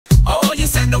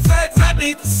sandalfed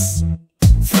rabbits,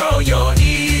 throw your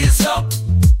ears up.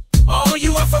 All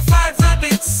you alpha-5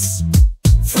 rabbits,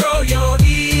 throw your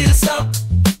ears up.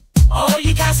 All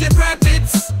you cowslip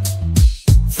rabbits,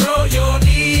 throw your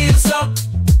ears up.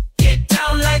 Get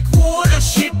down like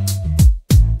Watership,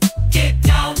 get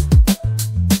down.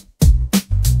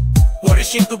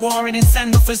 Watership, the warren in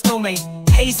Sandalford's domain.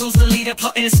 Hazel's the leader,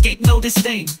 plotting escape, no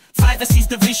disdain. Fiver sees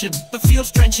the vision, but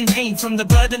feels drenched in pain from the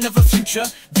burden of a future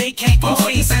they can't contain. All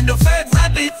you sandalford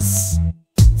rabbits,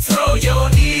 throw your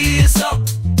ears up.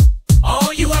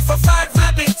 All you alpha-5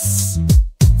 rabbits,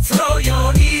 throw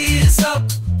your ears up.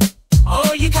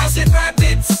 All you cowslip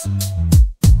rabbits,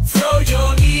 throw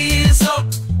your ears up.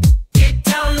 Get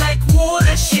down like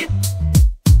Watership,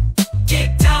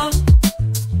 get down.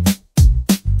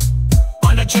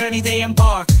 On a journey they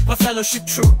embark, a fellowship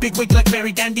true. Big wig like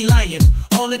berry dandelion,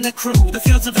 all in the crew. The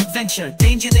fields of adventure,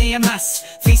 danger they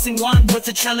amass, facing one with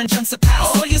a challenge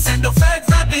unsurpassed. All you sandalford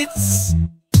rabbits,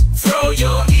 throw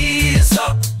your ears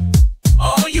up.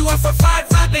 All you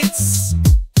alpha-5 rabbits,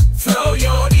 throw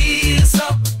your ears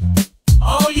up.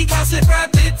 All you cowslip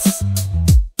rabbits,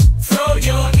 throw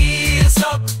your ears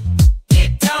up.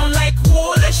 Get down like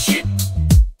Watership,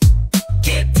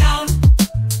 get down.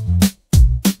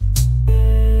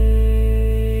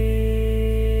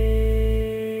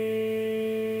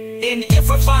 In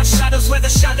every shadows where the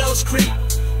shadows creep,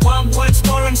 one word's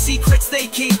more and secrets they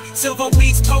keep. Silver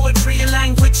weeds, poetry and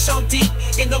language so deep.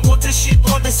 In the watership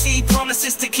or the sea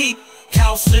promises to keep.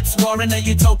 Cowslips war in a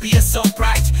utopia so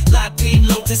bright. Lapine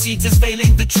lotus eaters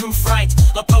veiling the truth right.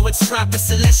 A poet's trap, a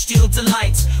celestial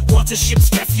delight. Waterships,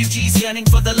 refugees yearning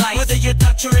for the light. Whether you're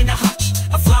Dutch or in a hutch,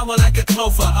 a flower like a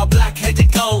clover, a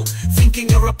black-headed gull, thinking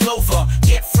you're a plover.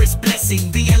 Get frisk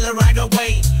blessing, the yellow right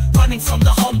away. Running from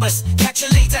the homeless, catch you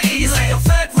later. He's like a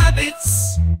third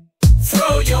rabbits,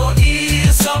 throw your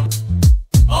ears up.